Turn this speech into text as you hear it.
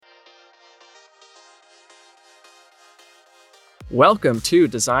Welcome to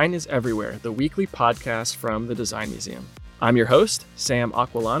Design is Everywhere, the weekly podcast from the Design Museum. I'm your host, Sam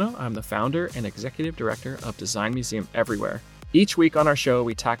Aquilano. I'm the founder and executive director of Design Museum Everywhere. Each week on our show,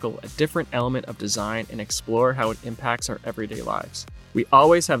 we tackle a different element of design and explore how it impacts our everyday lives. We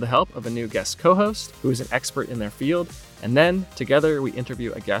always have the help of a new guest co-host who is an expert in their field, and then together we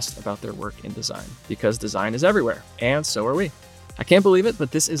interview a guest about their work in design, because design is everywhere, and so are we. I can't believe it,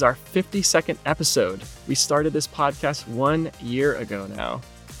 but this is our 52nd episode. We started this podcast 1 year ago now.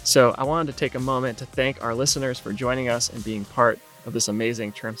 So I wanted to take a moment to thank our listeners for joining us and being part of this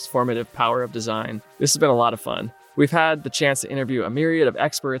amazing transformative power of design. This has been a lot of fun. We've had the chance to interview a myriad of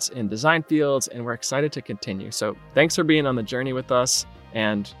experts in design fields, and we're excited to continue. So thanks for being on the journey with us,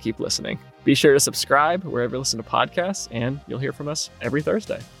 and keep listening. Be sure to subscribe wherever you listen to podcasts, and you'll hear from us every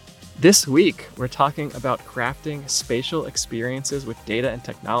Thursday. This week, we're talking about crafting spatial experiences with data and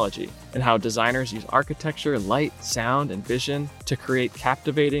technology, and how designers use architecture, light, sound, and vision to create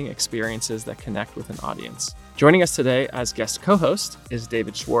captivating experiences that connect with an audience. Joining us today as guest co-host is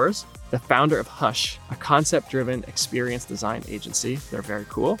David Schwarz, the founder of Hush, a concept-driven experience design agency. They're very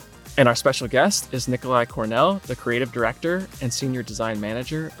cool. And our special guest is Nikolai Cornell, the creative director and senior design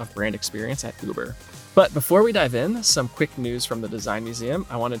manager of brand experience at Uber. But before we dive in, some quick news from the Design Museum.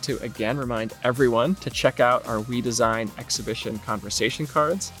 I wanted to again remind everyone to check out our We Design exhibition conversation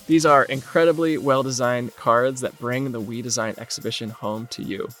cards. These are incredibly well-designed cards that bring the We Design exhibition home to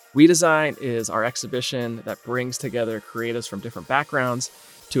you. We Design is our exhibition that brings together creatives from different backgrounds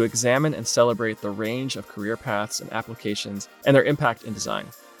to examine and celebrate the range of career paths and applications and their impact in design.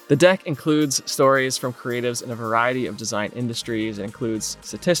 The deck includes stories from creatives in a variety of design industries. It includes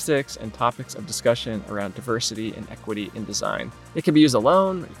statistics and topics of discussion around diversity and equity in design. It can be used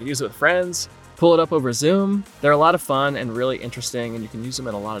alone, you can use it with friends, pull it up over Zoom. They're a lot of fun and really interesting, and you can use them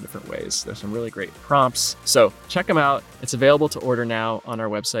in a lot of different ways. There's some really great prompts. So check them out. It's available to order now on our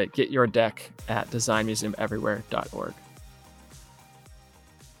website. Get your deck at designmuseumeverywhere.org.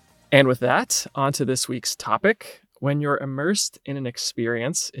 And with that, on to this week's topic. When you're immersed in an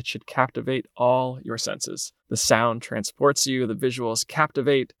experience, it should captivate all your senses. The sound transports you, the visuals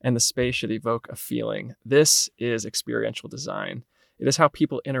captivate, and the space should evoke a feeling. This is experiential design. It is how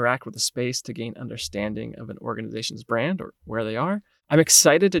people interact with the space to gain understanding of an organization's brand or where they are. I'm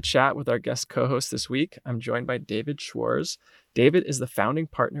excited to chat with our guest co-host this week. I'm joined by David Schwarz. David is the founding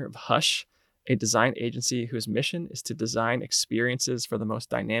partner of Hush, a design agency whose mission is to design experiences for the most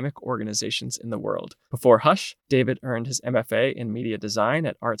dynamic organizations in the world. Before Hush, David earned his MFA in media design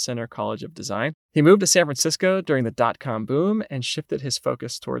at Art Center College of Design. He moved to San Francisco during the dot-com boom and shifted his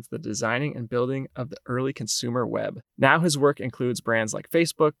focus towards the designing and building of the early consumer web. Now his work includes brands like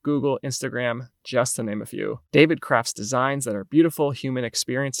Facebook, Google, Instagram, just to name a few. David crafts designs that are beautiful human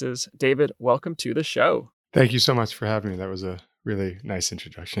experiences. David, welcome to the show. Thank you so much for having me. That was a really nice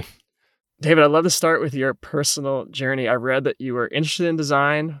introduction. David, I'd love to start with your personal journey. I read that you were interested in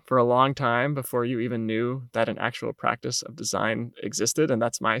design for a long time before you even knew that an actual practice of design existed, and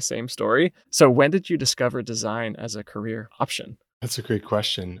that's my same story. So when did you discover design as a career option? That's a great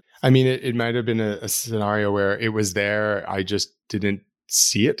question. I mean, it might have been a scenario where it was there. I just didn't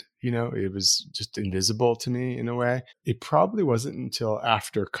see it. It was just invisible to me in a way. It probably wasn't until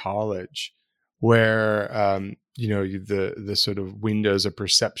after college where the sort of windows of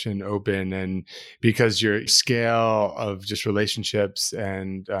perception open, and because your scale of just relationships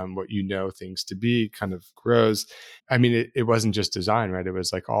and what things to be kind of grows. I mean, it wasn't just design, right? It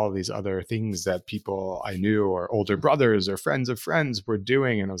was like all these other things that people I knew or older brothers or friends of friends were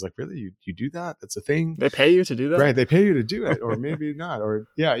doing. And I was like, really? You do that? That's a thing? They pay you to do that? Right. They pay you to do it, or maybe not. Or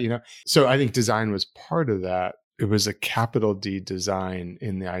So I think design was part of that. It was a capital D design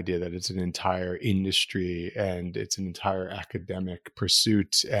in the idea that it's an entire industry and it's an entire academic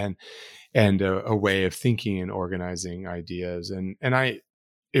pursuit and a way of thinking and organizing ideas.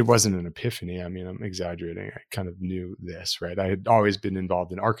 It wasn't an epiphany. I mean, I'm exaggerating. I kind of knew this, right? I had always been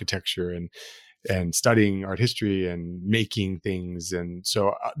involved in architecture and studying art history and making things. And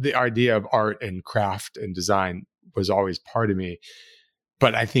so the idea of art and craft and design was always part of me.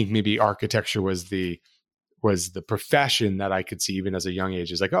 But I think maybe architecture was the profession that I could see even as a young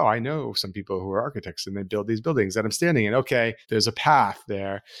age. Is like, oh, I know some people who are architects and they build these buildings that I'm standing in. Okay, there's a path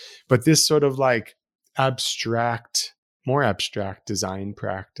there. But this sort of like more abstract design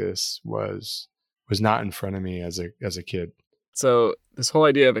practice was not in front of me as a kid. So this whole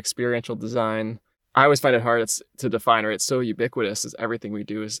idea of experiential design, I always find it hard to define, or it's so ubiquitous as everything we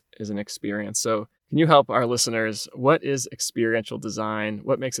do is an experience. So can you help our listeners? What is experiential design?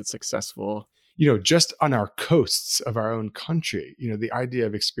 What makes it successful? just on our coasts of our own country, the idea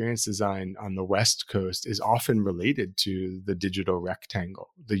of experience design on the West Coast is often related to the digital rectangle,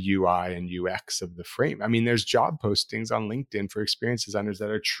 the UI and UX of the frame. I mean, there's job postings on LinkedIn for experience designers that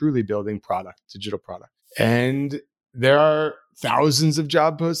are truly building digital product. And there are thousands of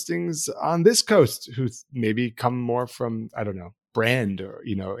job postings on this coast who maybe come more from, I don't know, brand or,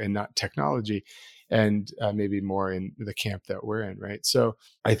 and not technology, and maybe more in the camp that we're in, right? So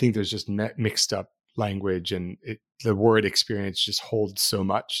I think there's just mixed up language, and the word experience just holds so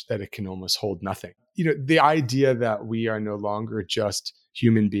much that it can almost hold nothing. The idea that we are no longer just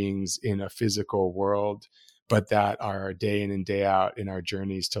human beings in a physical world, but that our day in and day out in our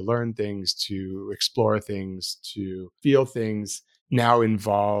journeys to learn things, to explore things, to feel things now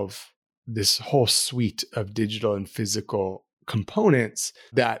involve this whole suite of digital and physical components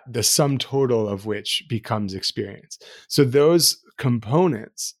that the sum total of which becomes experience. So those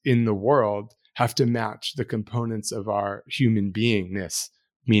components in the world have to match the components of our human beingness,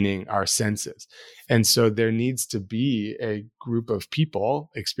 meaning our senses. And so there needs to be a group of people,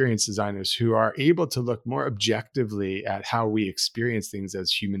 experience designers, who are able to look more objectively at how we experience things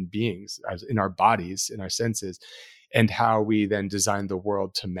as human beings, as in our bodies, in our senses, and how we then design the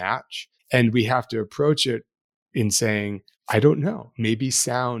world to match. And we have to approach it in saying, I don't know, maybe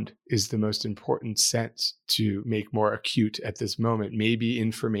sound is the most important sense to make more acute at this moment. Maybe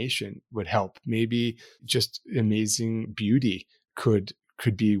information would help. Maybe just amazing beauty could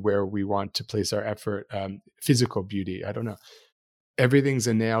be where we want to place our effort. Physical beauty, I don't know. Everything's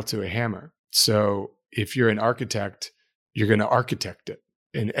a nail to a hammer. So if you're an architect, you're going to architect it.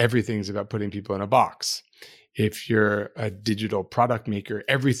 And everything's about putting people in a box. If you're a digital product maker,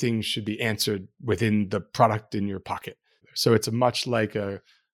 everything should be answered within the product in your pocket. So it's much like a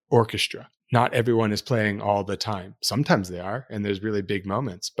orchestra. Not everyone is playing all the time. Sometimes they are, and there's really big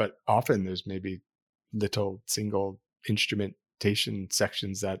moments, but often there's maybe little single instrumentation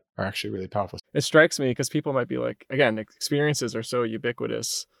sections that are actually really powerful. It strikes me because people might be like, again, experiences are so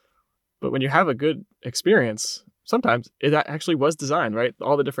ubiquitous, but when you have a good experience, sometimes it actually was designed, right?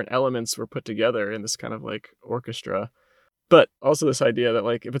 All the different elements were put together in this kind of like orchestra. But also this idea that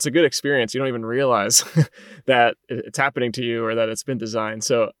like, if it's a good experience, you don't even realize that it's happening to you or that it's been designed.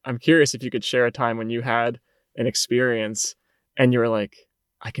 So I'm curious if you could share a time when you had an experience and you were like,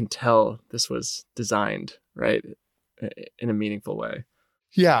 I can tell this was designed, right? In a meaningful way.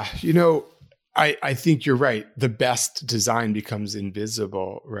 Yeah. I think you're right. The best design becomes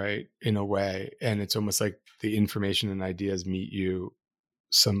invisible, right? In a way. And it's almost like the information and ideas meet you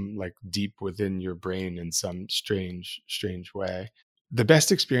some like deep within your brain in some strange way. The best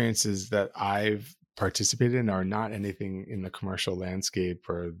experiences that I've participated in are not anything in the commercial landscape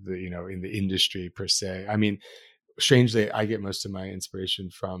or in the industry per se. I mean, strangely, I get most of my inspiration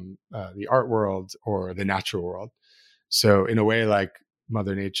from the art world or the natural world. So in a way, like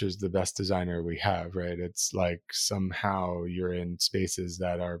Mother Nature's the best designer we have, right? It's like somehow you're in spaces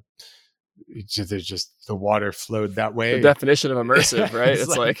that are there's just the water flowed that way. The definition of immersive, right?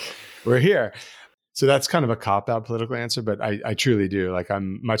 It's like we're here. So that's kind of a cop-out political answer, but I truly do. Like,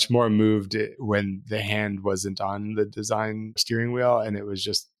 I'm much more moved when the hand wasn't on the design steering wheel and it was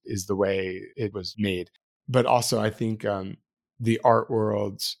just is the way it was made. But also I think the art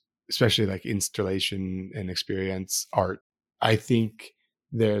world, especially like installation and experience art, I think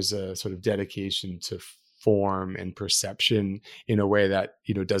there's a sort of dedication to form and perception in a way that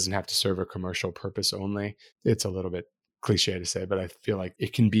doesn't have to serve a commercial purpose only. It's a little bit cliche to say, but I feel like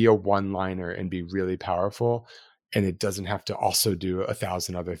it can be a one-liner and be really powerful, and it doesn't have to also do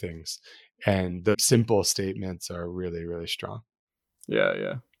 1,000 other things. And the simple statements are really, really strong.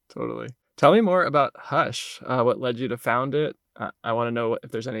 Yeah, totally. Tell me more about Hush. What led you to found it? I want to know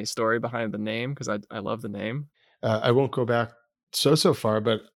if there's any story behind the name, because I love the name. I won't go back so far,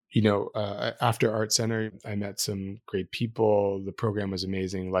 but after Art Center, I met some great people. The program was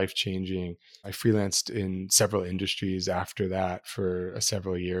amazing, life-changing. I freelanced in several industries after that for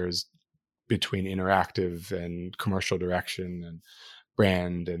several years, between interactive and commercial direction and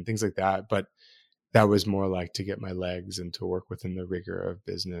brand and things like that. But that was more like to get my legs and to work within the rigor of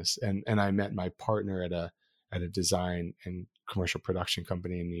business. And I met my partner at a design and commercial production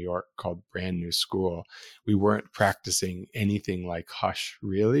company in New York called Brand New School. We weren't practicing anything like Hush,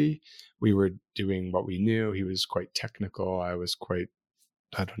 really. We were doing what we knew. He was quite technical. I was quite,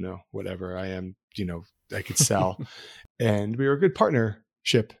 I don't know, whatever I am, I could sell. And we were a good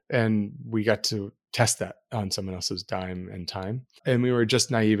partnership. And we got to test that on someone else's dime and time. And we were just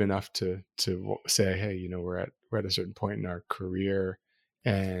naive enough to say, hey, we're at a certain point in our career,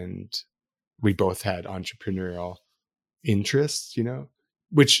 and we both had entrepreneurial interests,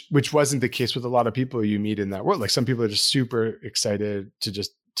 which wasn't the case with a lot of people you meet in that world. Like some people are just super excited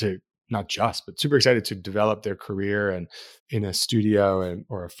to not just, but super excited to develop their career and in a studio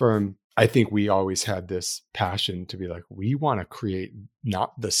or a firm. I think we always had this passion to be like, we want to create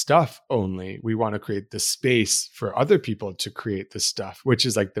not the stuff only, we want to create the space for other people to create the stuff, which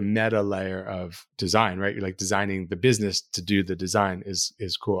is like the meta layer of design, right? You're like designing the business to do the design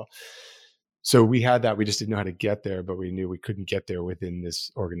is cool. So we had that, we just didn't know how to get there, but we knew we couldn't get there within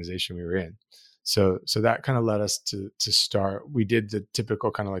this organization we were in. So that kind of led us to start. We did the typical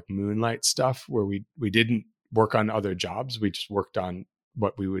kind of like moonlight stuff where we didn't work on other jobs. We just worked on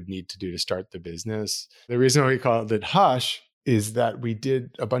what we would need to do to start the business. The reason why we call it Hush is that we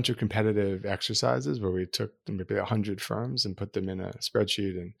did a bunch of competitive exercises where we took maybe 100 firms and put them in a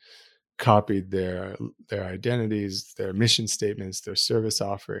spreadsheet and copied their identities, their mission statements, their service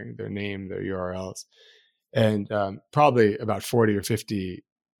offering, their name, their URLs. And probably about 40 or 50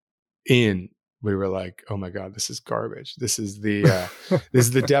 in, we were like, oh my God, this is garbage. This is the this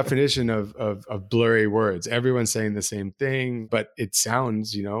is the definition of blurry words. Everyone's saying the same thing, but it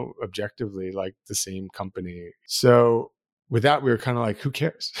sounds, objectively like the same company. So with that, we were kind of like, who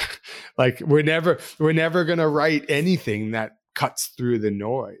cares? Like we're never gonna write anything that cuts through the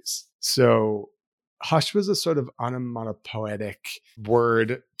noise. So Hush was a sort of onomatopoetic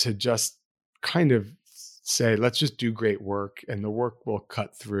word to just kind of say, let's just do great work and the work will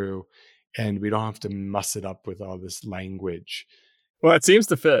cut through and we don't have to muss it up with all this language. Well, it seems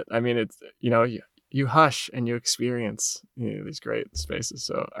to fit. I mean, it's, you hush and you experience these great spaces.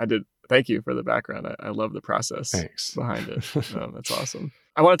 So thank you for the background. I love the process behind it. That's awesome.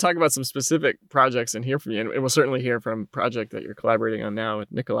 I want to talk about some specific projects and hear from you. And we'll certainly hear from a project that you're collaborating on now with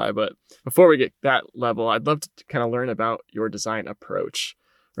Nikolai. But before we get that level, I'd love to kind of learn about your design approach,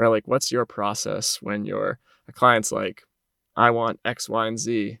 right? Like what's your process when a client's like, I want X, Y, and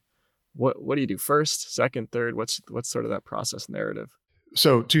Z. What do you do first, second, third? What's sort of that process narrative?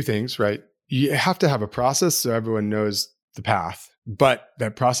 So two things, right? You have to have a process so everyone knows the path, but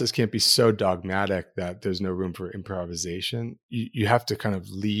that process can't be so dogmatic that there's no room for improvisation. You have to kind of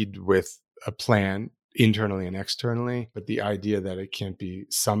lead with a plan internally and externally, but the idea that it can't be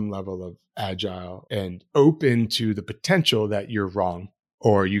some level of agile and open to the potential that you're wrong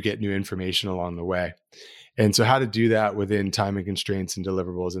or you get new information along the way. And so how to do that within time and constraints and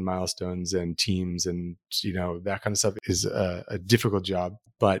deliverables and milestones and teams and, that kind of stuff is a difficult job.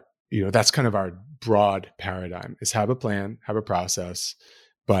 But, that's kind of our broad paradigm is have a plan, have a process,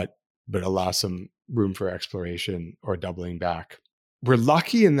 but allow some room for exploration or doubling back. We're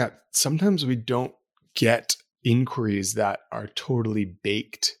lucky in that sometimes we don't get inquiries that are totally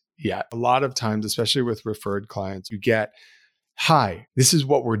baked yet. A lot of times, especially with referred clients, you get, hi, this is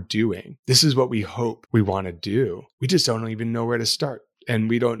what we're doing. This is what we hope we want to do. We just don't even know where to start and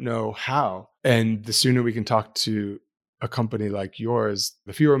we don't know how. And the sooner we can talk to a company like yours,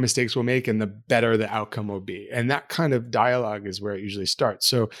 the fewer mistakes we'll make and the better the outcome will be. And that kind of dialogue is where it usually starts.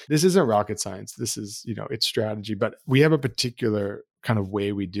 So this isn't rocket science. This is, it's strategy, but we have a particular kind of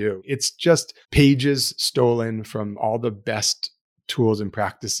way we do. It's just pages stolen from all the best tools and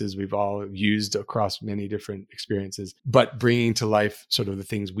practices we've all used across many different experiences, but bringing to life sort of the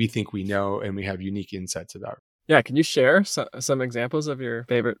things we think we know and we have unique insights about. Yeah. Can you share some examples of your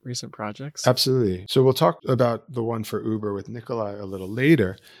favorite recent projects? Absolutely. So we'll talk about the one for Uber with Nikolai a little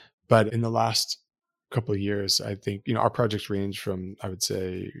later, but in the last couple of years, I think, our projects range from, I would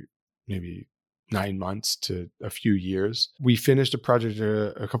say, maybe 9 months to a few years. We finished a project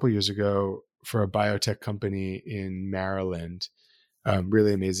a couple of years ago for a biotech company in Maryland.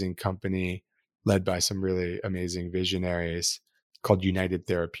 Really amazing company led by some really amazing visionaries called United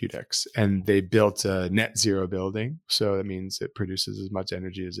Therapeutics. And they built a net zero building. So that means it produces as much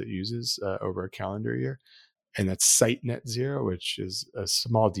energy as it uses over a calendar year. And that's site net zero, which is a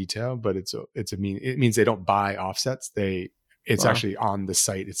small detail, but it means they don't buy offsets. It's actually on the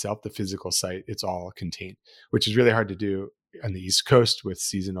site itself, the physical site, it's all contained, which is really hard to do on the East Coast with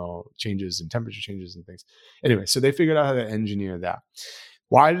seasonal changes and temperature changes and things. Anyway, so they figured out how to engineer that.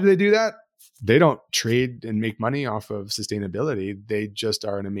 Why did they do that? They don't trade and make money off of sustainability. They just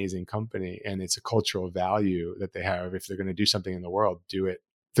are an amazing company. And it's a cultural value that they have. If they're going to do something in the world, do it.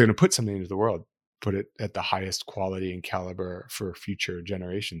 If they're going to put something into the world, put it at the highest quality and caliber for future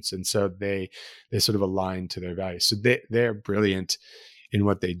generations. And so they sort of align to their values. So they're brilliant in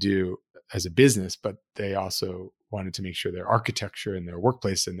what they do as a business, but they also wanted to make sure their architecture and their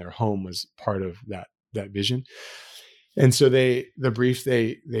workplace and their home was part of that vision. And so the brief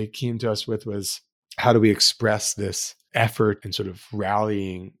they came to us with was, how do we express this effort and sort of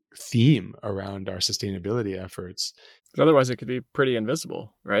rallying theme around our sustainability efforts Otherwise, it could be pretty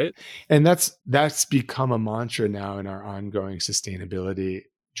invisible, right? And that's become a mantra now in our ongoing sustainability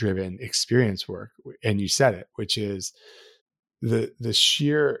driven experience work. And you said it, which is the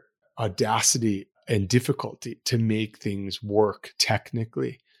sheer audacity and difficulty to make things work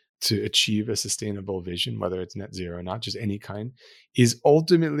technically to achieve a sustainable vision, whether it's net zero or not, just any kind, is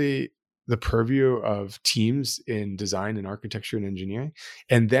ultimately the purview of teams in design and architecture and engineering.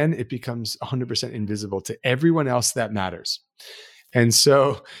 And then it becomes 100% invisible to everyone else that matters. And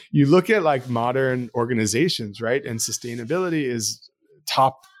so you look at like modern organizations, right? And sustainability is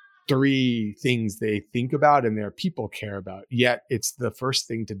top 3 things they think about and their people care about. Yet it's the first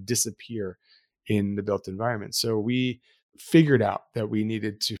thing to disappear in the built environment. So we figured out that we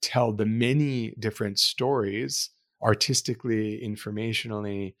needed to tell the many different stories artistically,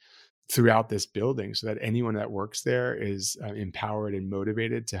 informationally, throughout this building so that anyone that works there is empowered and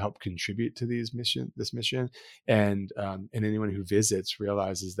motivated to help contribute to this mission. And anyone who visits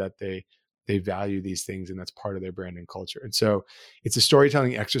realizes that they value these things and that's part of their brand and culture. And so it's a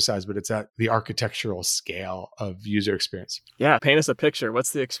storytelling exercise, but it's at the architectural scale of user experience. Yeah. Paint us a picture.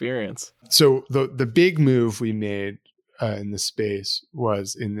 What's the experience? So the big move we made in the space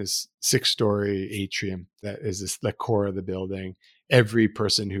was in this 6-story atrium that is this the core of the building. Every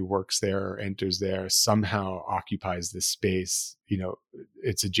person who works there or enters there somehow occupies this space. You know,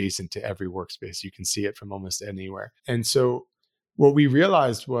 it's adjacent to every workspace. You can see it from almost anywhere. And so what we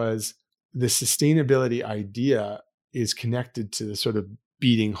realized was the sustainability idea is connected to the sort of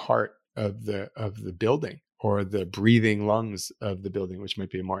beating heart of the building, or the breathing lungs of the building, which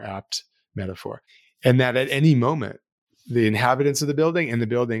might be a more apt metaphor. And that at any moment, the inhabitants of the building and the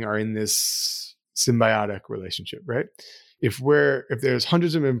building are in this symbiotic relationship, right? If there's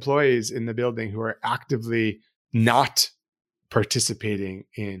hundreds of employees in the building who are actively not participating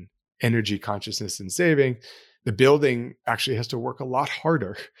in energy consciousness and saving, the building actually has to work a lot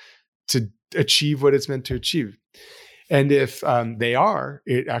harder to achieve what it's meant to achieve. And if they are,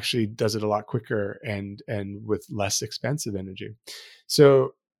 it actually does it a lot quicker and with less expensive energy.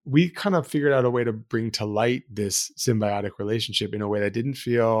 So we kind of figured out a way to bring to light this symbiotic relationship in a way that didn't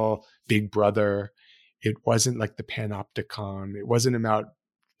feel Big Brother. It wasn't like the panopticon. It wasn't about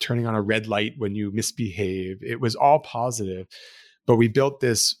turning on a red light when you misbehave. It was all positive. But we built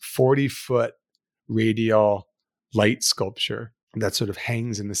this 40-foot radial light sculpture that sort of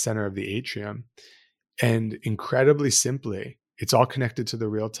hangs in the center of the atrium. And incredibly simply, it's all connected to the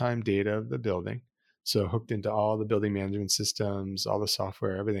real-time data of the building. So hooked into all the building management systems, all the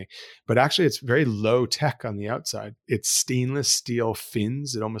software, everything. But actually, it's very low tech on the outside. It's stainless steel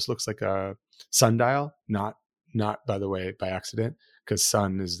fins. It almost looks like a sundial, not by the way, by accident, because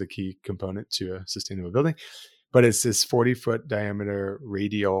sun is the key component to a sustainable building. But it's this 40-foot diameter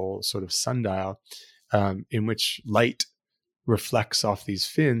radial sort of sundial in which light reflects off these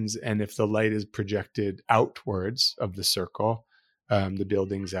fins. And if the light is projected outwards of the circle, the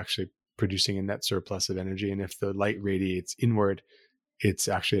building's actually producing a net surplus of energy. And if the light radiates inward, it's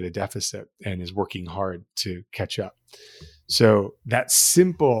actually at a deficit and is working hard to catch up. So that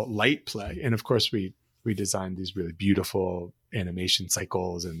simple light play, and of course we designed these really beautiful animation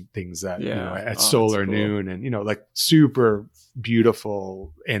cycles and things that at solar noon and like super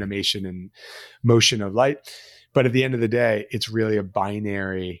beautiful animation and motion of light. But at the end of the day, it's really a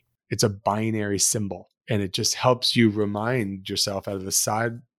binary symbol, and it just helps you remind yourself out of the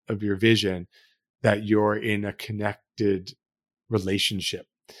side of your vision that you're in a connected relationship.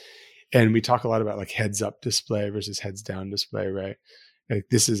 And we talk a lot about like heads up display versus heads down display, right? Like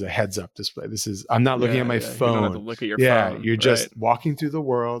this is a heads up display. I'm not looking at my phone. You don't have to look at your phone. You're just walking through the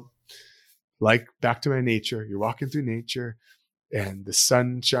world, like back to my nature. You're walking through nature and the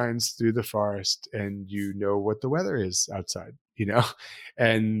sun shines through the forest and you know what the weather is outside,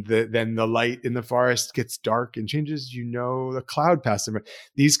 and then the light in the forest gets dark and changes, the cloud passed them.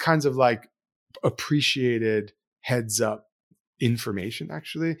 These kinds of like appreciated heads up information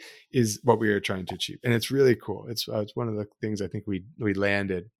actually is what we are trying to achieve. And it's really cool. It's one of the things I think we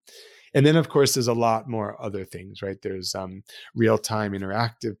landed. And then of course there's a lot more other things, right? There's real-time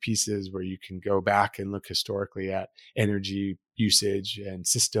interactive pieces where you can go back and look historically at energy usage and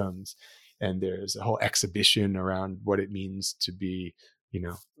systems. And there's a whole exhibition around what it means to be,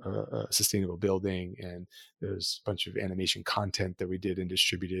 a sustainable building. And there's a bunch of animation content that we did and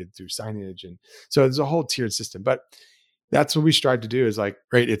distributed through signage. And so there's a whole tiered system. But that's what we strive to do is like,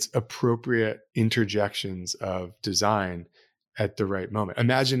 right, it's appropriate interjections of design at the right moment.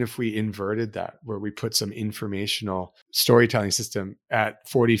 Imagine if we inverted that, where we put some informational storytelling system at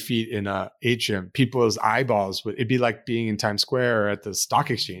 40 feet in a atrium. People's eyeballs it'd be like being in Times Square or at the stock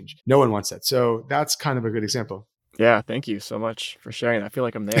exchange. No one wants that. So that's kind of a good example. Yeah, thank you so much for sharing. I feel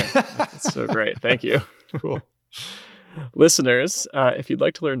like I'm there. It's so great. Thank you. Cool. Listeners, if you'd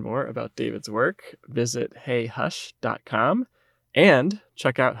like to learn more about David's work, visit heyhush.com and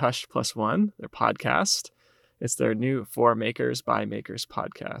check out Hush Plus One, their podcast. It's their new For Makers by Makers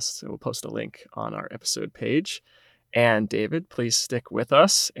podcast. So we'll post a link on our episode page. And David, please stick with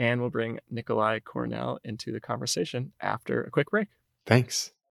us, and we'll bring Nikolai Cornell into the conversation after a quick break.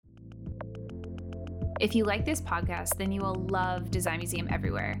 Thanks. If you like this podcast, then you will love Design Museum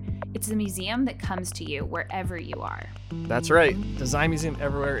Everywhere. It's a museum that comes to you wherever you are. That's right. Design Museum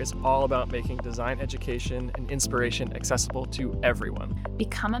Everywhere is all about making design education and inspiration accessible to everyone.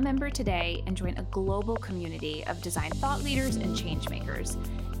 Become a member today and join a global community of design thought leaders and change makers.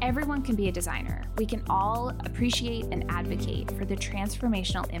 Everyone can be a designer. We can all appreciate and advocate for the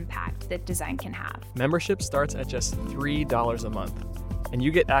transformational impact that design can have. Membership starts at just $3 a month, and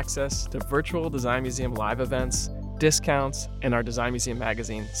you get access to virtual Design Museum live events, discounts, and our Design Museum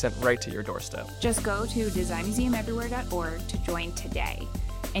magazine sent right to your doorstep. Just go to designmuseumeverywhere.org to join today,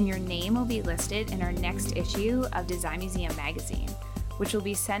 and your name will be listed in our next issue of Design Museum magazine, which will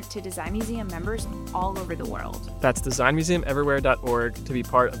be sent to Design Museum members all over the world. That's designmuseumeverywhere.org to be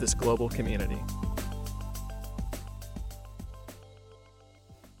part of this global community.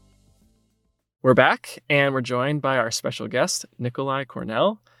 We're back, and we're joined by our special guest, Nikolai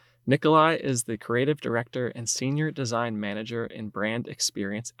Cornell. Nikolai is the creative director and senior design manager in brand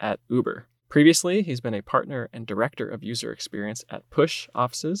experience at Uber. Previously, he's been a partner and director of user experience at Push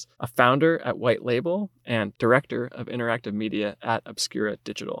offices, a founder at White Label, and director of interactive media at Obscura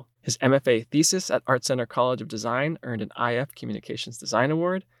Digital. His MFA thesis at Art Center College of Design earned an IF Communications Design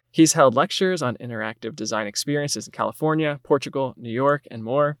Award. He's held lectures on interactive design experiences in California, Portugal, New York, and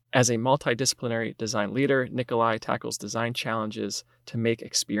more. As a multidisciplinary design leader, Nikolai tackles design challenges to make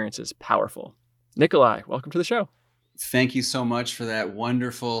experiences powerful. Nikolai, welcome to the show. Thank you so much for that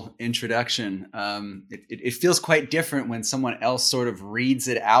wonderful introduction. It feels quite different when someone else sort of reads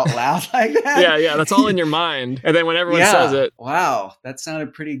it out loud like that. Yeah, that's all in your mind. And then when everyone says it. Wow, that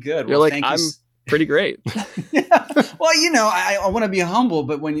sounded pretty good. You're like, I'm pretty great. Yeah. Well, I want to be humble,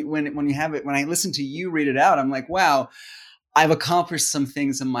 but when you have it, when I listen to you read it out, I'm like, wow, I've accomplished some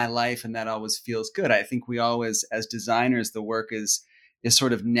things in my life, and that always feels good. I think we always, as designers, the work is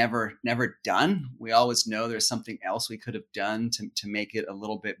sort of never done. We always know there's something else we could have done to make it a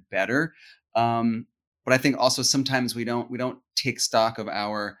little bit better. But I think also sometimes we don't take stock of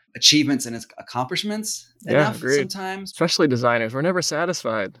our achievements and its accomplishments enough. Agreed. Sometimes, especially designers, we're never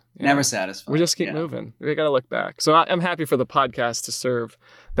satisfied. Never satisfied. We just keep moving. We got to look back. So I'm happy for the podcast to serve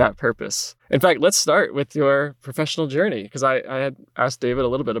that purpose. In fact, let's start with your professional journey, because I had asked David a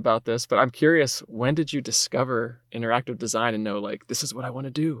little bit about this, but I'm curious, when did you discover interactive design and know, like, this is what I want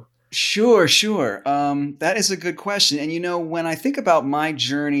to do? Sure. That is a good question. And when I think about my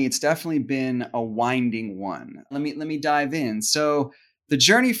journey, it's definitely been a winding one. Let me dive in. So the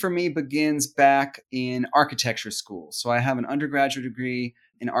journey for me begins back in architecture school. So I have an undergraduate degree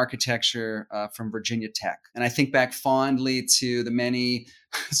in architecture from Virginia Tech. And I think back fondly to the many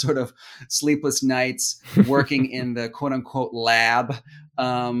sort of sleepless nights working in the quote unquote lab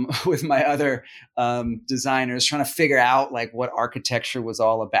with my other designers, trying to figure out like what architecture was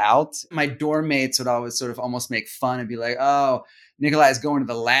all about. My dorm mates would always sort of almost make fun and be like, oh, Nikolai's going to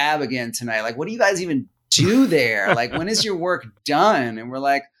the lab again tonight. Like, what do you guys even do there? Like, when is your work done? And we're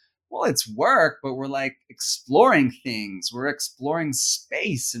like, well, it's work, but we're like exploring things. We're exploring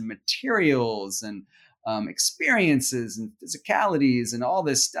space and materials and experiences and physicalities and all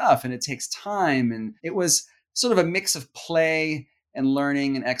this stuff. And it takes time. And it was sort of a mix of play and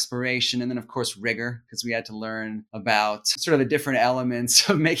learning and exploration. And then, of course, rigor, because we had to learn about sort of the different elements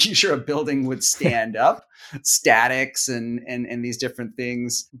of making sure a building would stand up, statics and these different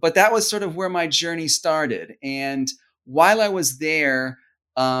things. But that was sort of where my journey started. And while I was there,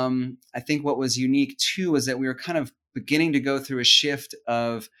 I think what was unique too was that we were kind of beginning to go through a shift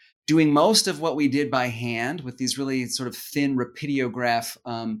of doing most of what we did by hand with these really sort of thin rapidograph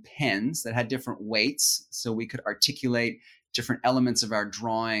pens that had different weights, so we could articulate different elements of our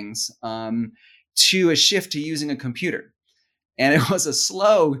drawings, to a shift to using a computer. And it was a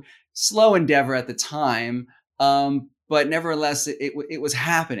slow endeavor at the time, but nevertheless, it was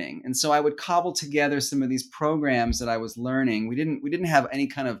happening. And so I would cobble together some of these programs that I was learning. We didn't have any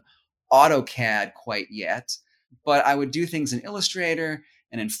kind of AutoCAD quite yet, but I would do things in Illustrator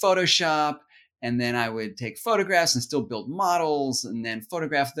and in Photoshop. And then I would take photographs and still build models and then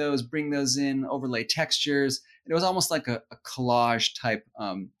photograph those, bring those in, overlay textures. It was almost like a collage type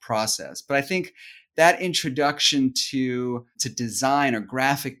process. But I think that introduction to design or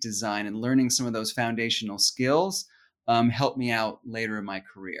graphic design and learning some of those foundational skills helped me out later in my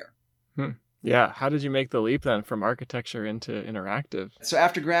career. Yeah. How did you make the leap then from architecture into interactive? So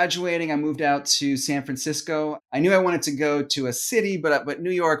after graduating, I moved out to San Francisco. I knew I wanted to go to a city, but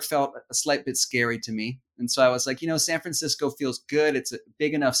New York felt a slight bit scary to me. And so I was like, San Francisco feels good. It's a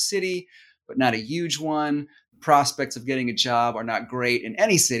big enough city, but not a huge one. Prospects of getting a job are not great in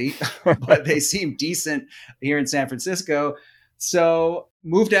any city, but they seem decent here in San Francisco. So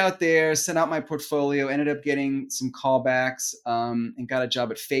moved out there, sent out my portfolio, ended up getting some callbacks, and got a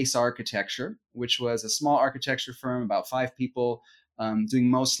job at Face Architecture, which was a small architecture firm, about 5 people, doing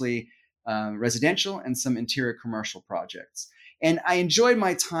mostly residential and some interior commercial projects. And I enjoyed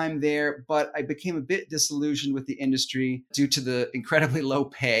my time there, but I became a bit disillusioned with the industry due to the incredibly low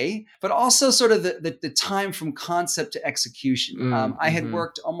pay, but also sort of the time from concept to execution. I had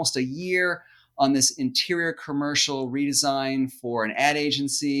worked almost a year on this interior commercial redesign for an ad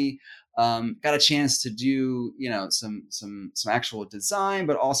agency. Got a chance to do, some actual design,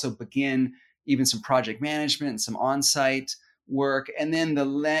 but also begin even some project management and some on-site work. And then the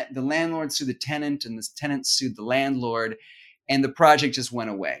landlord sued the tenant, and this tenant sued the landlord, and the project just went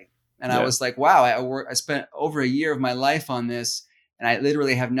away. And I was like, wow, I spent over a year of my life on this, and I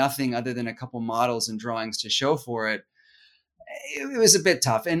literally have nothing other than a couple models and drawings to show for it. It was a bit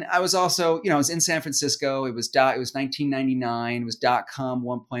tough. And I was also, I was in San Francisco. It was 1999. It was .com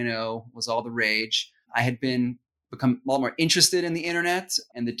 1.0 was all the rage. I had become a lot more interested in the internet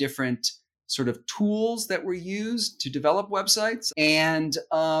and the different sort of tools that were used to develop websites. And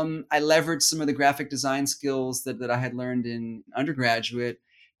I leveraged some of the graphic design skills that I had learned in undergraduate,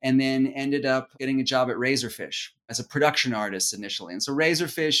 and then ended up getting a job at Razorfish as a production artist initially. And so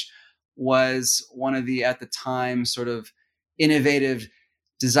Razorfish was one of the, at the time, sort of innovative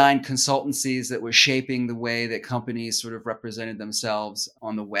design consultancies that was shaping the way that companies sort of represented themselves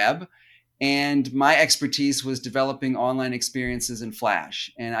on the web. And my expertise was developing online experiences in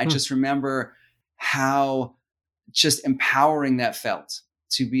Flash. And I just remember how just empowering that felt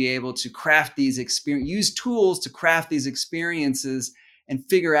to be able to craft these use tools to craft these experiences and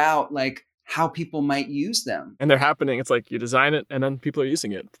figure out like how people might use them. And they're happening. It's like you design it and then people are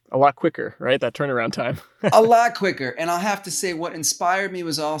using it a lot quicker, right? That turnaround time. A lot quicker. And I'll have to say what inspired me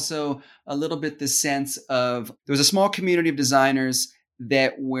was also a little bit this sense of there was a small community of designers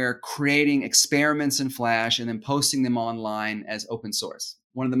that were creating experiments in Flash and then posting them online as open source.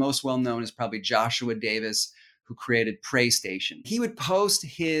 One of the most well-known is probably Joshua Davis, who created PrayStation. He would post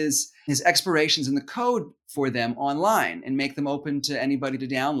his explorations in the code for them online and make them open to anybody to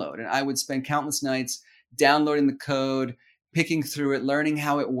download. And I would spend countless nights downloading the code, picking through it, learning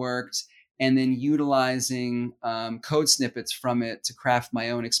how it worked, and then utilizing code snippets from it to craft my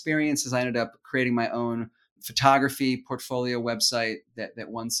own experiences. I ended up creating my own photography portfolio website that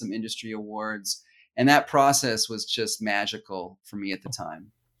won some industry awards. And that process was just magical for me at the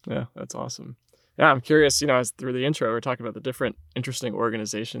time. Yeah, that's awesome. Yeah, I'm curious, as through the intro, we're talking about the different interesting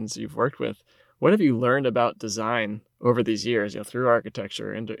organizations you've worked with. What have you learned about design over these years, through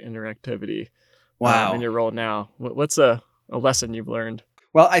architecture, into interactivity? Wow. In your role now, what's a lesson you've learned?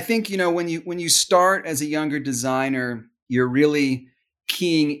 Well, I think, when you start as a younger designer, you're really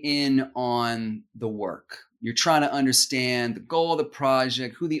keying in on the work. You're trying to understand the goal of the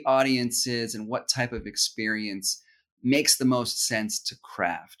project, who the audience is, and what type of experience makes the most sense to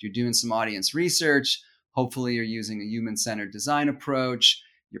craft. You're doing some audience research. Hopefully you're using a human-centered design approach.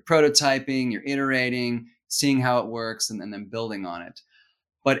 You're prototyping, you're iterating, seeing how it works, and then building on it.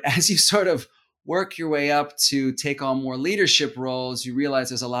 But as you sort of work your way up to take on more leadership roles, you realize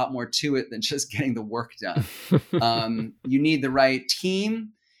there's a lot more to it than just getting the work done. You need the right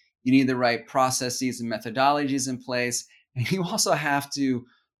team. You need the right processes and methodologies in place. And you also have to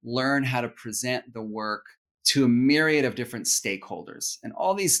learn how to present the work to a myriad of different stakeholders. And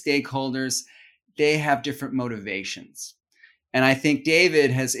all these stakeholders, they have different motivations. And I think David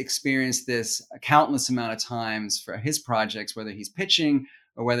has experienced this a countless amount of times for his projects, whether he's pitching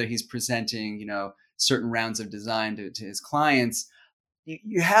or whether he's presenting, certain rounds of design to his clients.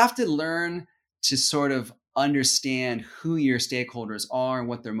 You have to learn to sort of understand who your stakeholders are and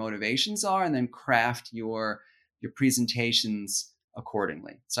what their motivations are, and then craft your presentations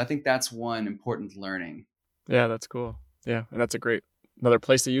accordingly. So I think that's one important learning. Yeah, that's cool. Yeah, and that's another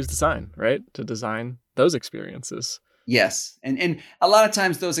place to use design, right? To design those experiences. Yes. And a lot of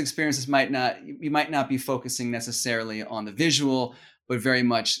times those experiences you might not be focusing necessarily on the visual, but very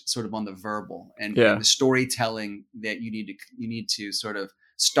much sort of on the verbal and the storytelling that you need to sort of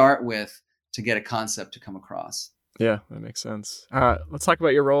start with to get a concept to come across. Yeah, that makes sense. Let's talk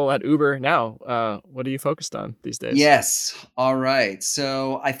about your role at Uber now. What are you focused on these days? Yes. All right.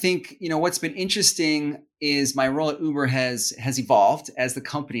 So I think, what's been interesting is my role at Uber has evolved as the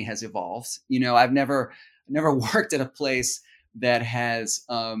company has evolved. I've never worked at a place that has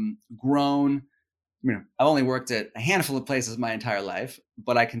grown. I've only worked at a handful of places my entire life,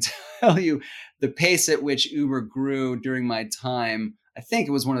 but I can tell you the pace at which Uber grew during my time. I think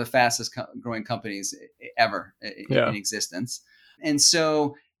it was one of the fastest growing companies ever in existence. And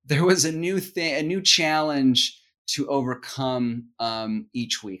so there was a new challenge to overcome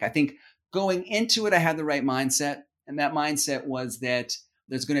each week. I think going into it, I had the right mindset. And that mindset was that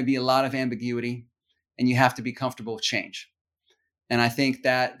there's going to be a lot of ambiguity and you have to be comfortable with change. And I think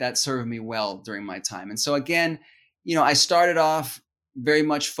that served me well during my time. And so again, I started off very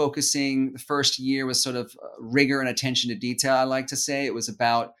much focusing. The first year was sort of rigor and attention to detail. I like to say it was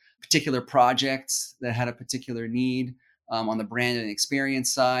about particular projects that had a particular need on the brand and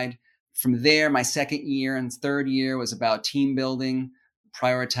experience side. From there, my second year and third year was about team building,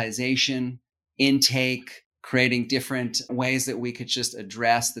 prioritization, intake, creating different ways that we could just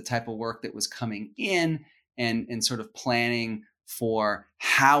address the type of work that was coming in and sort of planning for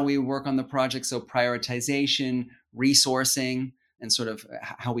how we work on the project. So prioritization, resourcing, and sort of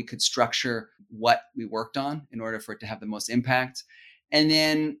how we could structure what we worked on in order for it to have the most impact. And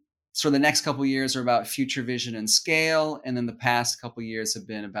then sort of the next couple of years are about future vision and scale. And then the past couple of years have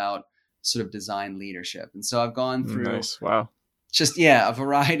been about sort of design leadership. And so I've gone through just, a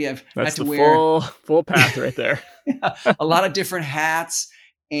variety of, that's had to wear full path right there. A lot of different hats.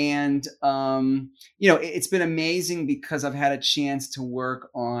 And, it's been amazing because I've had a chance to work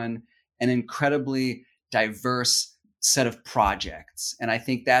on an incredibly diverse set of projects. And I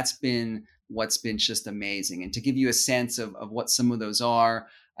think that's been what's been just amazing. And to give you a sense of what some of those are,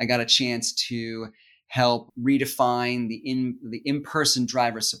 I got a chance to help redefine the in-person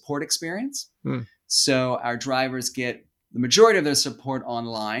driver support experience. So our drivers get the majority of their support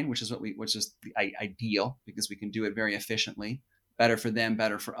online, which is ideal because we can do it very efficiently. Better for them,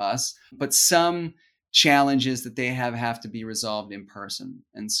 better for us. But some challenges that they have to be resolved in person.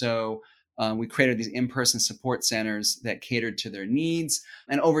 And so we created these in-person support centers that catered to their needs.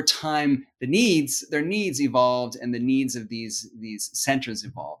 And over time, their needs evolved and the needs of these centers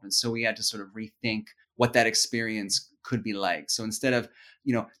evolved. And so we had to sort of rethink what that experience could be like. So instead of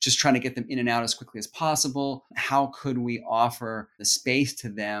just trying to get them in and out as quickly as possible, how could we offer the space to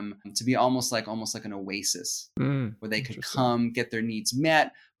them to be almost like an oasis where they could come, get their needs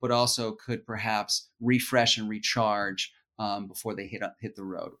met, but also could perhaps refresh and recharge before they hit the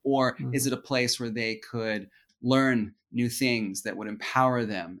road? Or is it a place where they could learn new things that would empower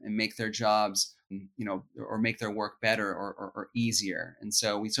them and make their jobs, or make their work better or easier? And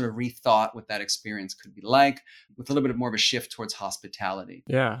so we sort of rethought what that experience could be like with a little bit more of a shift towards hospitality.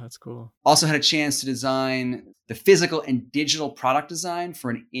 Yeah, that's cool. Also had a chance to design the physical and digital product design for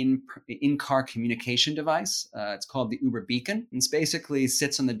an in-car communication device. It's called the Uber Beacon. And it basically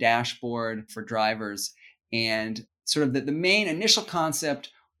sits on the dashboard for drivers. And sort of the main initial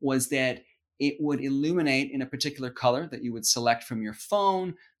concept was that it would illuminate in a particular color that you would select from your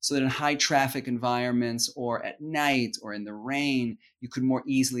phone so that in high traffic environments or at night or in the rain, you could more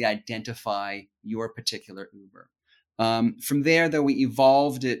easily identify your particular Uber. From there, though, we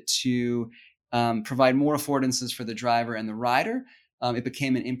evolved it to provide more affordances for the driver and the rider. It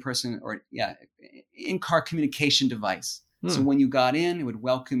became an in-car communication device. So when you got in, it would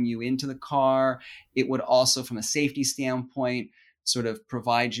welcome you into the car. It would also, from a safety standpoint, sort of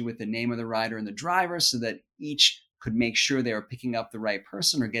provide you with the name of the rider and the driver so that each could make sure they were picking up the right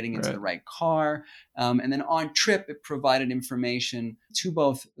person or getting into the right car. And then on trip, it provided information to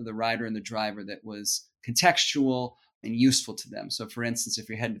both the rider and the driver that was contextual and useful to them. So for instance, if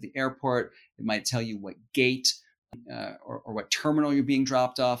you're heading to the airport, it might tell you what gate or what terminal you're being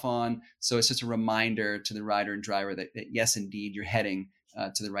dropped off on. So it's just a reminder to the rider and driver that yes, indeed, you're heading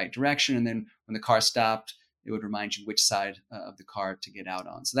to the right direction. And then when the car stopped, it would remind you which side of the car to get out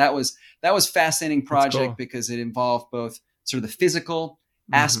on. So that was a fascinating project because it involved both sort of the physical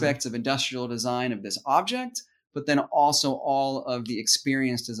aspects of industrial design of this object, but then also all of the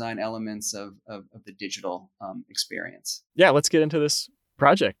experience design elements of the digital experience. Yeah, let's get into this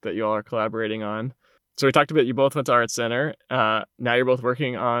project that you all are collaborating on. So we talked about you both went to Art Center. Now you're both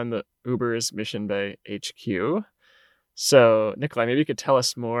working on the Uber's Mission Bay HQ. So, Nikolai, maybe you could tell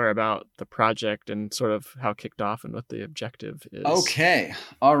us more about the project and sort of how it kicked off and what the objective is. Okay.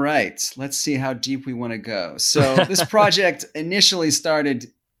 All right. Let's see how deep we want to go. So this project initially started,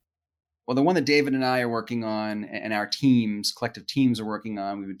 well, the one that David and I are working on and our collective teams are working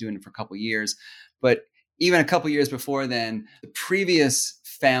on, we've been doing it for a couple of years, but even a couple years before then, the previous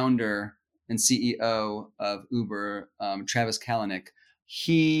founder and CEO of Uber, Travis Kalanick,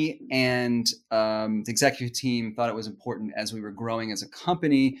 he and the executive team thought it was important as we were growing as a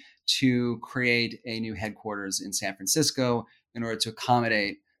company to create a new headquarters in San Francisco in order to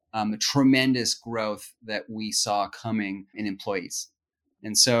accommodate the tremendous growth that we saw coming in employees.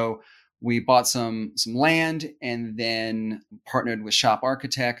 And so we bought some land and then partnered with Shop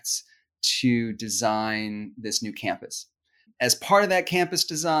Architects to design this new campus. As part of that campus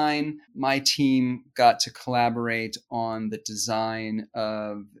design, my team got to collaborate on the design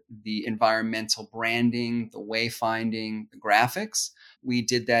of the environmental branding, the wayfinding, the graphics. We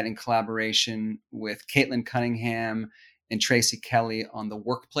did that in collaboration with Caitlin Cunningham and Tracy Kelly on the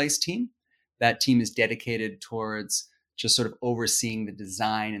workplace team. That team is dedicated towards just sort of overseeing the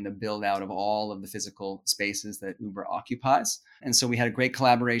design and the build out of all of the physical spaces that Uber occupies. And so we had a great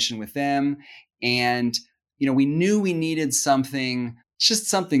collaboration with them. And we knew we needed something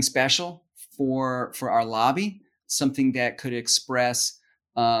special for our lobby, something that could express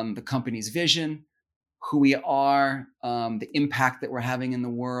the company's vision, who we are, the impact that we're having in the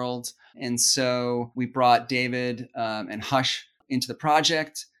world. And so we brought David and Hush into the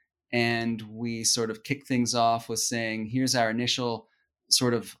project, and we sort of kicked things off with saying, here's our initial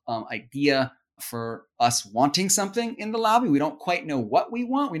sort of idea for us wanting something in the lobby. We don't quite know what we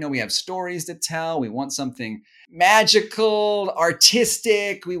want. We know we have stories to tell. We want something magical,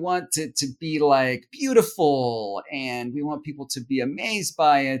 artistic. We want it to be like beautiful, and we want people to be amazed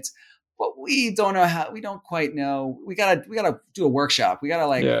by it. But we don't know how. We don't quite know. We gotta do a workshop. We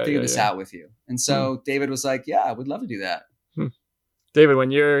gotta figure this out with you. And so David was like, "Yeah, I would love to do that." David,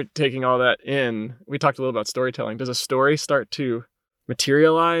 when you're taking all that in, we talked a little about storytelling. Does a story start to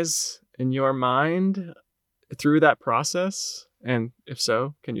materialize in your mind through that process? And if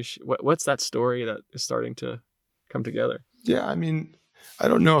so, can you what's that story that is starting to come together? Yeah, I mean, I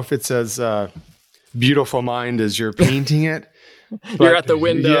don't know if it's as beautiful mind as you're painting it. You're at the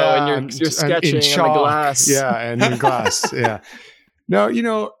window and you're sketching on the glass. Yeah, and in glass. Yeah.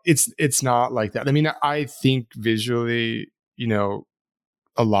 No, it's not like that. I mean, I think visually,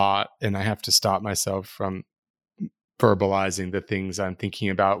 a lot, and I have to stop myself from verbalizing the things I'm thinking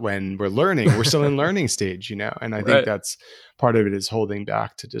about when we're learning. We're still in learning stage, and I think that's part of it, is holding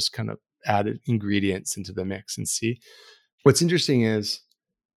back to just kind of add ingredients into the mix and see. What's interesting is,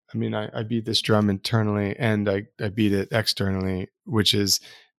 I mean, I beat this drum internally and I beat it externally, which is,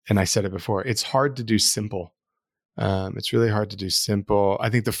 and I said it before, it's hard to do simple. It's really hard to do simple. I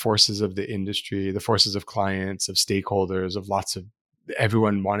think the forces of the industry, the forces of clients, of stakeholders, of lots of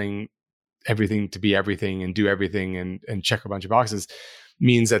everyone wanting everything to be everything and do everything and check a bunch of boxes,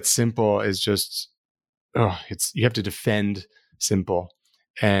 means that simple is just, you have to defend simple.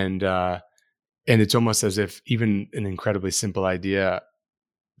 And it's almost as if even an incredibly simple idea,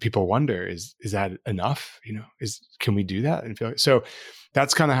 people wonder, is that enough? Can we do that? And feel like, so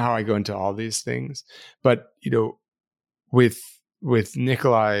that's kind of how I go into all these things. But, with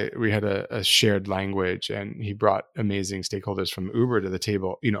Nikolai, we had a shared language, and he brought amazing stakeholders from Uber to the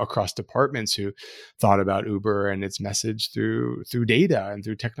table, across departments, who thought about Uber and its message through data and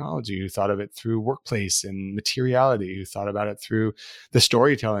through technology, who thought of it through workplace and materiality, who thought about it through the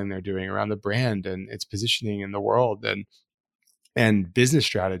storytelling they're doing around the brand and its positioning in the world, and business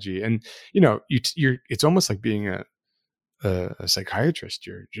strategy. And, it's almost like being a psychiatrist.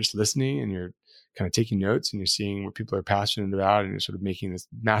 You're just listening and you're kind of taking notes, and you're seeing what people are passionate about, and you're sort of making this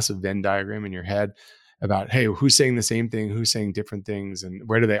massive Venn diagram in your head about, hey, who's saying the same thing, who's saying different things, and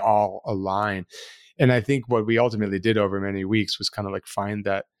where do they all align? And I think what we ultimately did over many weeks was kind of like find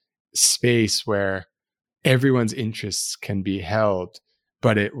that space where everyone's interests can be held,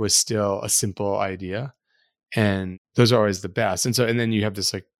 but it was still a simple idea. And those are always the best. And then you have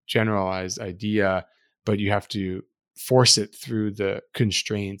this like generalized idea, but you have to force it through the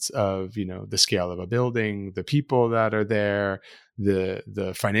constraints of, the scale of a building, the people that are there,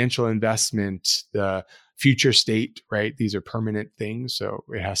 the financial investment, the future state, right? These are permanent things. So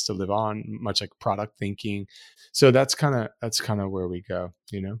it has to live on, much like product thinking. So that's kind of where we go,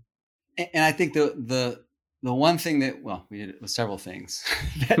 And I think the one thing that, we did several things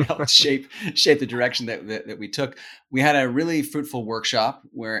that helped shape the direction that we took. We had a really fruitful workshop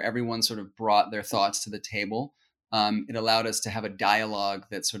where everyone sort of brought their thoughts to the table. It allowed us to have a dialogue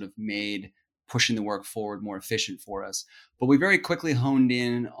that sort of made pushing the work forward more efficient for us. But we very quickly honed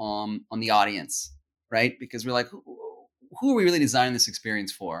in on the audience, right? Because we're like, who are we really designing this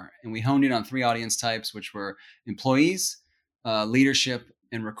experience for? And we honed in on 3 audience types, which were employees, leadership,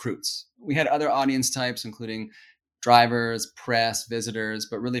 and recruits. We had other audience types, including drivers, press, visitors,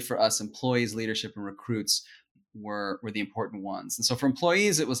 but really for us, employees, leadership, and recruits were the important ones. And so for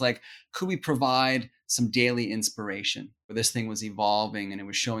employees, it was like, could we provide some daily inspiration where this thing was evolving and it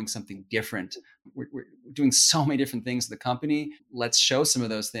was showing something different? We're doing so many different things in the company. Let's show some of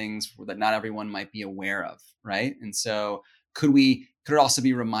those things that not everyone might be aware of, right? And so could it also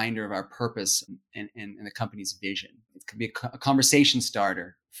be a reminder of our purpose and the company's vision? It could be a conversation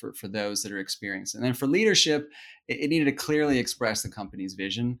starter for those that are experienced. And then for leadership, it needed to clearly express the company's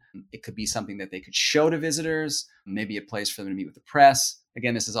vision. It could be something that they could show to visitors, maybe a place for them to meet with the press.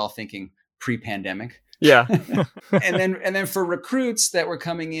 Again, this is all thinking pre-pandemic. Yeah. and then for recruits that were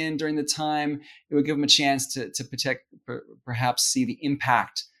coming in during the time, it would give them a chance to perhaps see the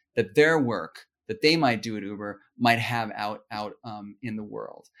impact that their work that they might do at Uber might have out in the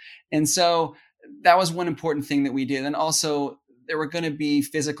world. And so that was one important thing that we did. And also there were going to be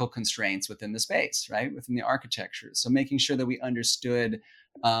physical constraints within the space, right? Within the architecture. So making sure that we understood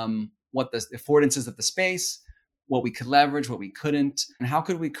what the affordances of the space, what we could leverage, what we couldn't, and how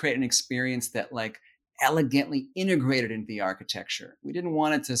could we create an experience that like elegantly integrated into the architecture. We didn't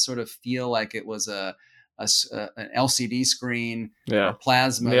want it to sort of feel like it was an LCD screen or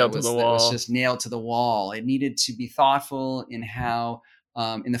plasma that was just nailed to the wall. It needed to be thoughtful in how,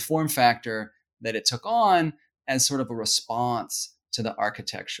 in the form factor that it took on as sort of a response to the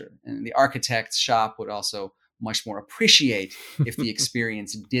architecture. And the architect's shop would also much more appreciate if the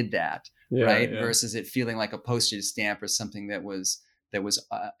experience did that, right? Yeah. Versus it feeling like a postage stamp or something that was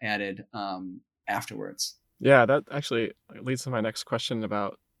added afterwards. Yeah, that actually leads to my next question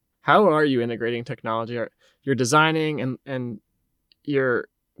about how are you integrating technology? You're designing and you're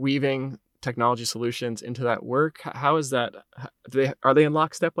weaving technology solutions into that work. How is that? Are they in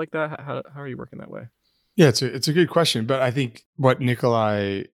lockstep like that? How are you working that way? Yeah, it's a good question. But I think what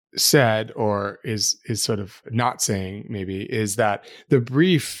Nikolai said, or is sort of not saying maybe, is that the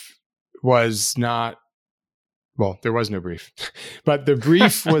brief was not, well, there was no brief, but the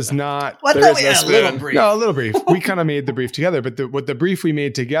brief was not. What there we had a little brief. No, a little brief. We kind of made the brief together, but the brief we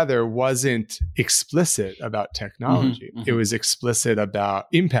made together wasn't explicit about technology. Mm-hmm, mm-hmm. It was explicit about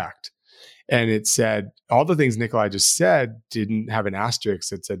impact. And it said, all the things Nikolai just said didn't have an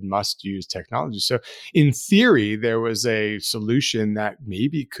asterisk that said must use technology. So in theory, there was a solution that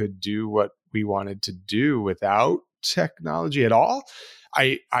maybe could do what we wanted to do without technology at all.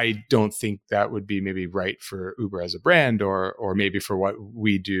 I don't think that would be maybe right for Uber as a brand or maybe for what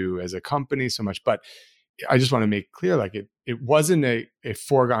we do as a company so much. But I just want to make clear, like it wasn't a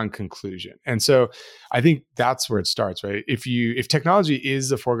foregone conclusion. And so I think that's where it starts, right? If technology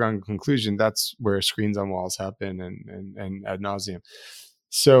is a foregone conclusion, that's where screens on walls happen and ad nauseum.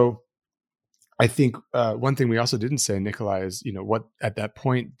 So I think one thing we also didn't say, Nikolai, is, what at that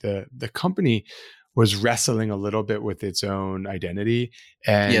point, the company was wrestling a little bit with its own identity,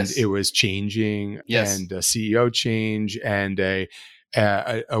 and yes. It was changing, yes. And a CEO change, and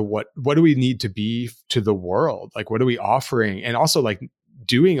what do we need to be to the world? Like, what are we offering? And also like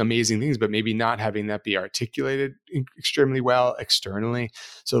doing amazing things, but maybe not having that be articulated extremely well externally.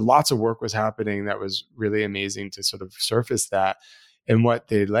 So lots of work was happening that was really amazing to sort of surface that. And what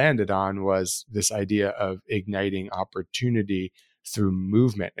they landed on was this idea of igniting opportunity through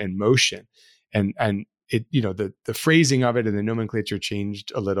movement and motion. And it, the phrasing of it and the nomenclature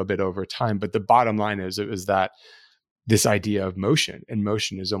changed a little bit over time. But the bottom line is, it was that this idea of motion, and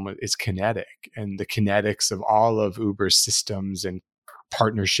motion is kinetic, and the kinetics of all of Uber's systems and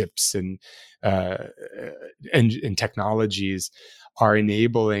partnerships and technologies are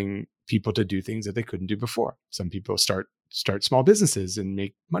enabling people to do things that they couldn't do before. Some people start small businesses and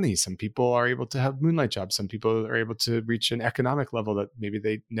make money. Some people are able to have moonlight jobs. Some people are able to reach an economic level that maybe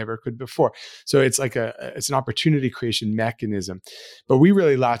they never could before. So it's like it's an opportunity creation mechanism. But we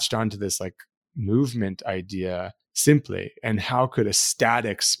really latched onto this like movement idea simply. And how could a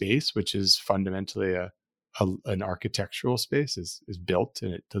static space, which is fundamentally an architectural space, is built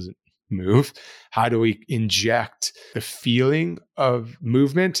and it doesn't move, how do we inject the feeling of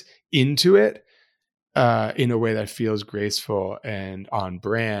movement into it in a way that feels graceful and on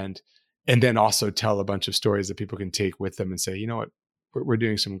brand, and then also tell a bunch of stories that people can take with them and say, you know what, we're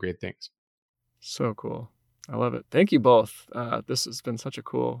doing some great things. So cool. I love it. Thank you both. This has been such a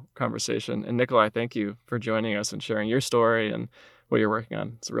cool conversation. And Nikolai, thank you for joining us and sharing your story and what you're working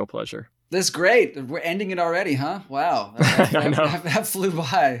on. It's a real pleasure. That's great. We're ending it already, huh? Wow. That flew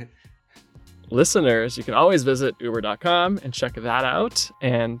by. Listeners, you can always visit uber.com and check that out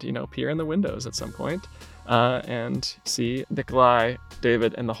and, peer in the windows at some point and see Nikolai,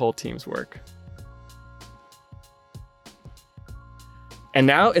 David, and the whole team's work. And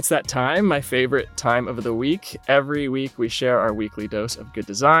now it's that time, my favorite time of the week. Every week we share our weekly dose of good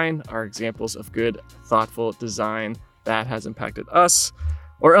design, our examples of good, thoughtful design that has impacted us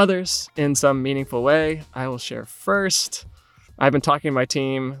or others in some meaningful way. I will share first. I've been talking to my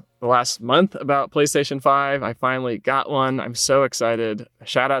team the last month about PlayStation 5. I finally got one. I'm so excited.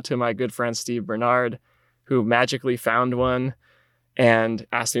 Shout out to my good friend Steve Bernard, who magically found one and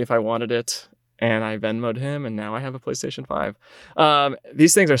asked me if I wanted it. And I Venmo'd him, and now I have a PlayStation 5.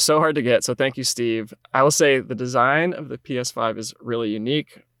 These things are so hard to get, so thank you, Steve. I will say the design of the PS5 is really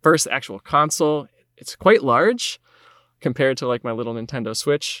unique. First, the actual console, it's quite large compared to like my little Nintendo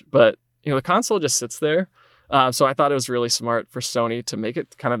Switch, but the console just sits there. So I thought it was really smart for Sony to make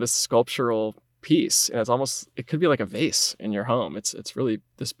it kind of this sculptural piece. And it could be like a vase in your home. It's really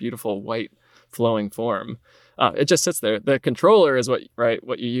this beautiful white flowing form. It just sits there. The controller is what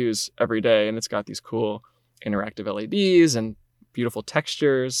you use every day, and it's got these cool interactive LEDs and beautiful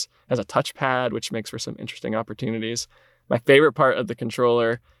textures. It has a touchpad, which makes for some interesting opportunities. My favorite part of the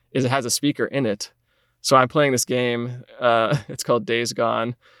controller is it has a speaker in it. So I'm playing this game. It's called Days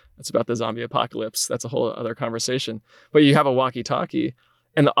Gone. It's about the zombie apocalypse. That's a whole other conversation. But you have a walkie-talkie,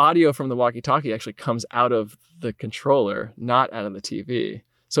 and the audio from the walkie-talkie actually comes out of the controller, not out of the TV.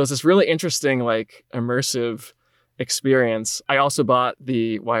 So it's this really interesting, like, immersive experience. I also bought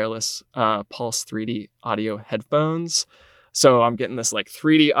the wireless Pulse 3D audio headphones. So I'm getting this like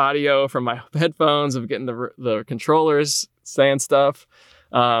 3D audio from my headphones of getting the controllers saying stuff.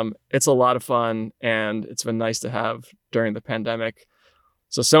 It's a lot of fun, and it's been nice to have during the pandemic.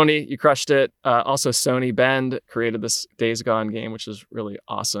 So Sony, you crushed it. Also, Sony Bend created this Days Gone game, which is really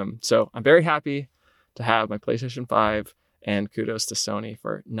awesome. So I'm very happy to have my PlayStation 5. And kudos to Sony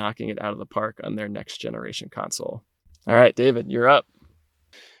for knocking it out of the park on their next generation console. All right, David, you're up.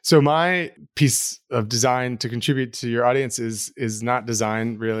 So my piece of design to contribute to your audience is not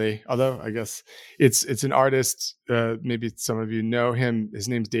design really, although I guess it's an artist. Maybe some of you know him. His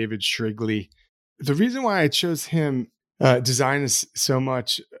name's David Shrigley. The reason why I chose him, design is so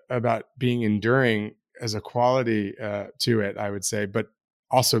much about being enduring as a quality to it, I would say, but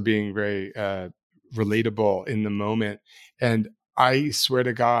also being very relatable in the moment. And I swear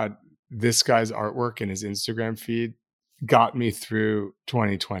to God, this guy's artwork and his Instagram feed got me through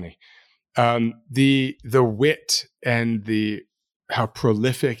 2020. The wit and how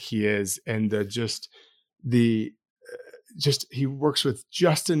prolific he is, and he works with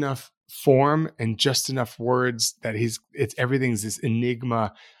just enough form and just enough words that everything's this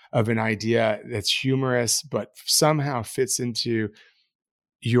enigma of an idea that's humorous, but somehow fits into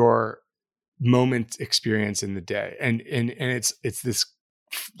your moment experience in the day. And it's this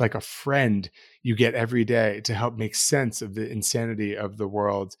like a friend you get every day to help make sense of the insanity of the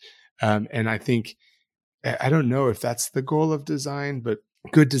world. And I think, I don't know if that's the goal of design, but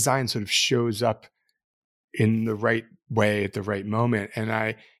good design sort of shows up in the right way at the right moment.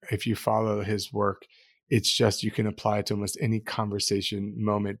 And if you follow his work, it's just, you can apply it to almost any conversation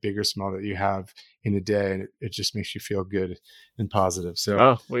moment, big or small, that you have in a day. And it just makes you feel good and positive.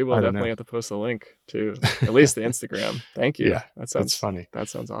 So we will definitely have to post a link to at least the Instagram. Thank you. Yeah, that's funny. That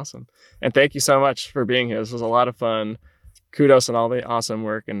sounds awesome. And thank you so much for being here. This was a lot of fun. Kudos on all the awesome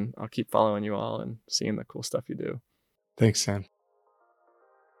work. And I'll keep following you all and seeing the cool stuff you do. Thanks, Sam.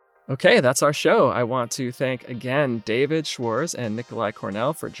 Okay, that's our show. I want to thank again David Schwartz and Nikolai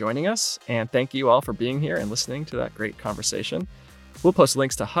Cornell for joining us, and thank you all for being here and listening to that great conversation. We'll post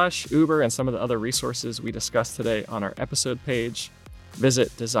links to Hush, Uber, and some of the other resources we discussed today on our episode page. Visit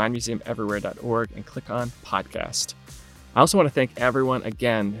designmuseumeverywhere.org and click on podcast. I also want to thank everyone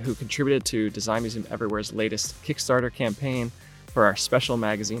again who contributed to Design Museum Everywhere's latest Kickstarter campaign for our special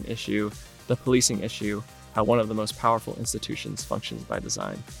magazine issue, The Policing Issue: How One of the Most Powerful Institutions Functions by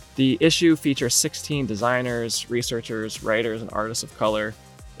Design. The issue features 16 designers, researchers, writers, and artists of color.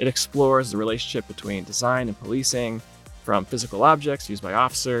 It explores the relationship between design and policing, from physical objects used by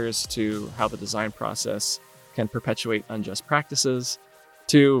officers to how the design process can perpetuate unjust practices,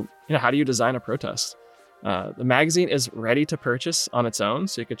 to how do you design a protest. The magazine is ready to purchase on its own,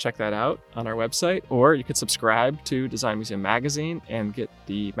 so you could check that out on our website, or you could subscribe to Design Museum Magazine and get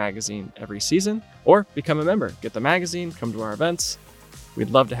the magazine every season, or become a member. Get the magazine, come to our events.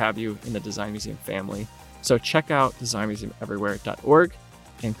 We'd love to have you in the Design Museum family. So check out designmuseumeverywhere.org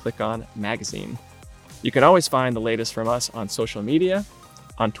and click on magazine. You can always find the latest from us on social media.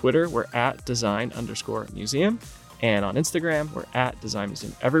 On Twitter, we're at design_museum. And on Instagram, we're at Design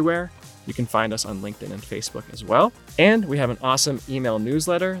Museum Everywhere. You can find us on LinkedIn and Facebook as well. And we have an awesome email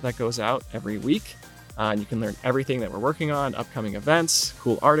newsletter that goes out every week. And you can learn everything that we're working on, upcoming events,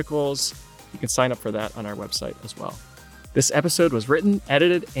 cool articles. You can sign up for that on our website as well. This episode was written,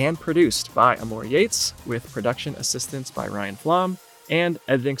 edited, and produced by Amor Yates, with production assistance by Ryan Flom and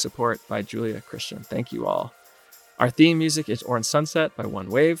editing support by Julia Christian. Thank you all. Our theme music is Orange Sunset by One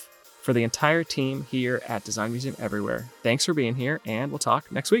Wave. For the entire team here at Design Museum Everywhere, thanks for being here, and we'll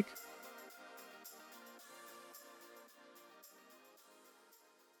talk next week.